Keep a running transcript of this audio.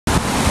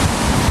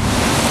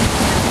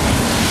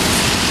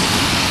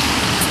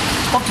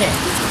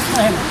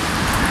Okay.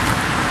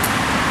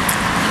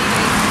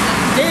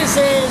 This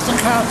is the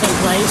Carlton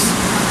place.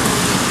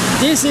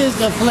 This is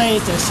the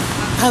place.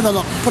 Have a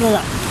look. Put it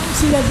up.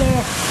 See that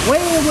there?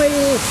 Way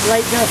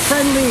like the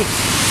friendly,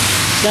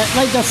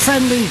 like the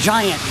friendly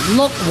giant.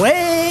 Look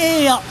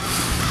way up.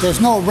 There's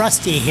no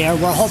Rusty here.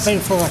 We're hoping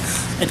for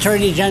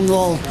Attorney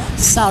General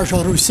Serge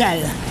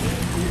Roussel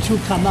to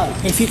come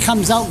out. If he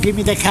comes out, give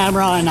me the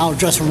camera and I'll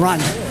just run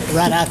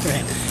right after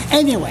him.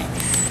 Anyway,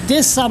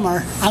 this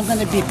summer I'm going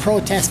to be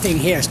protesting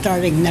here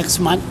starting next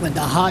month when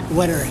the hot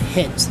weather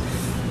hits.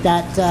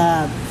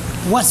 That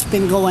what's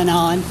been going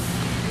on.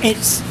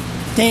 It's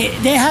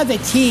they have a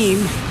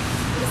team.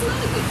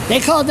 They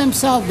call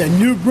themselves the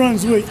New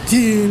Brunswick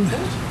team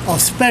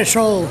of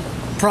special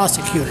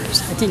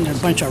prosecutors. I think they're a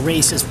bunch of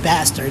racist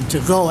bastards to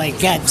go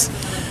against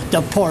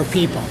the poor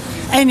people.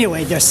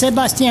 Anyway, there's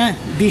Sébastien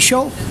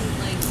Bichot,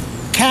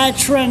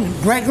 Catherine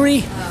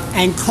Gregory,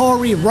 and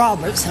Corey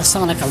Roberts. That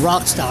sounds like a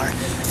rock star.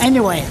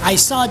 Anyway, I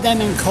saw them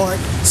in court.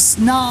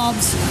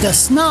 Snobs, the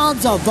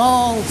snobs of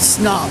all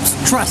snobs.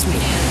 Trust me,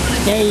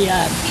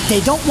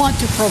 they don't want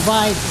to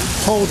provide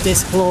full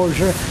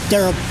disclosure.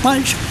 They're a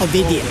bunch of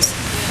idiots.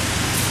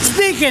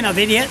 Speaking of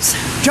idiots,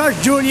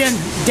 Judge Julian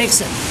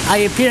Dixon. I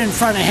appeared in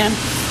front of him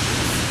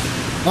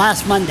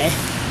last Monday,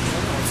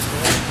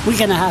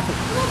 week and a half ago.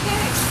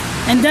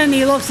 And then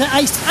he looks at,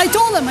 I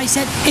told him, I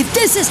said, if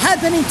this is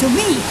happening to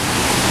me,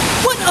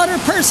 what other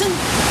person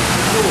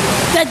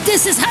that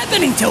this is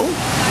happening to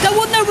that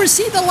will never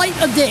see the light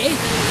of day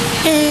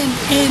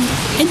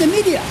in the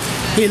media?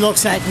 He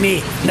looks at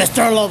me,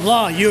 Mr.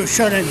 LeBlanc, you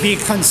shouldn't be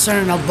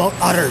concerned about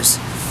others.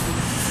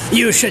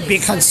 You should be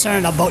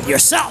concerned about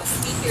yourself.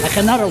 Like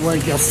in other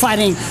words, you're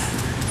fighting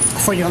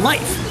for your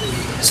life.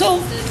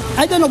 So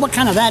I don't know what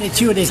kind of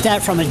attitude is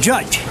that from a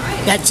judge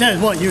that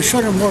says, well, you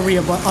shouldn't worry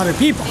about other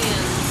people.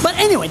 But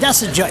anyway,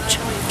 that's a judge.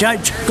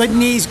 Judge, good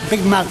knees,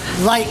 big mouth,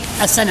 like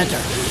a senator.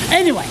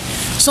 Anyway,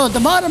 so the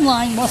bottom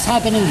line, what's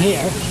happening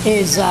here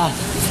is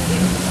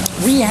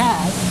we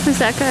have... Who's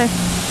that guy?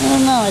 I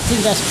don't know, I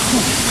think that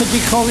could be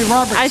Corey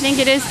Roberts. I think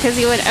it is because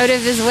he went out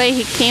of his way.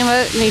 He came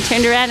out and he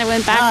turned around and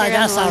went back around.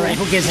 That's all right.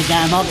 Who gives a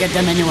damn? I'll get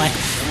them anyway.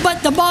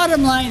 But the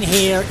bottom line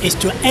here is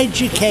to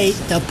educate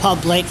the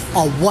public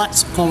on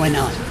what's going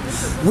on.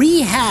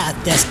 We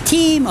have this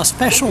team of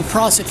special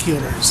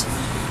prosecutors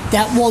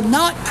that will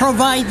not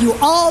provide you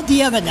all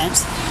the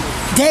evidence.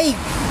 They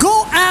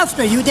go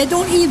after you. They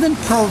don't even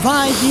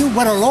provide you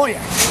with a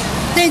lawyer.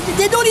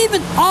 They don't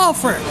even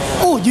offer,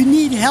 oh, you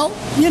need help?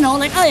 You know,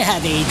 like I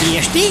have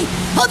ADHD.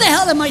 How the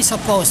hell am I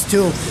supposed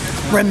to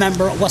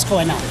remember what's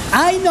going on?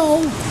 I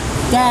know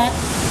that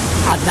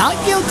I'm not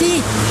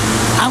guilty.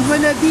 I'm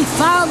going to be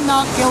found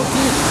not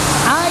guilty.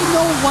 I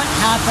know what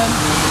happened.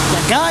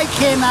 The guy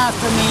came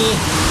after me.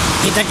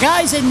 The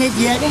guy's an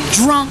idiot,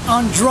 drunk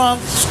on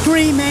drugs,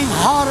 screaming,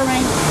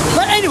 hollering.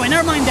 But anyway,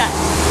 never mind that.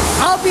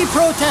 I'll be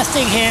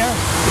protesting here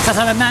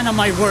because I'm a man of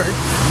my word.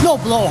 No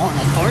blowhorn,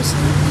 of course.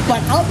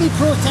 But I'll be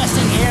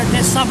protesting here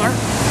this summer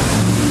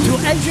to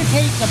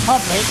educate the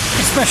public,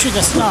 especially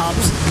the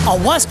snobs,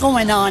 on what's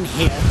going on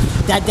here.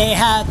 That they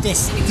have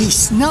these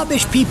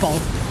snobbish people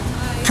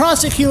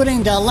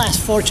prosecuting the less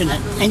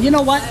fortunate. And you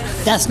know what?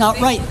 That's not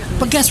right.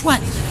 But guess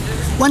what?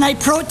 When I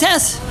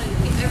protest,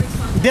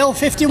 Bill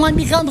 51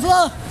 becomes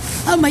law,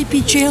 I might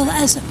be jailed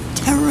as a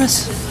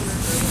terrorist.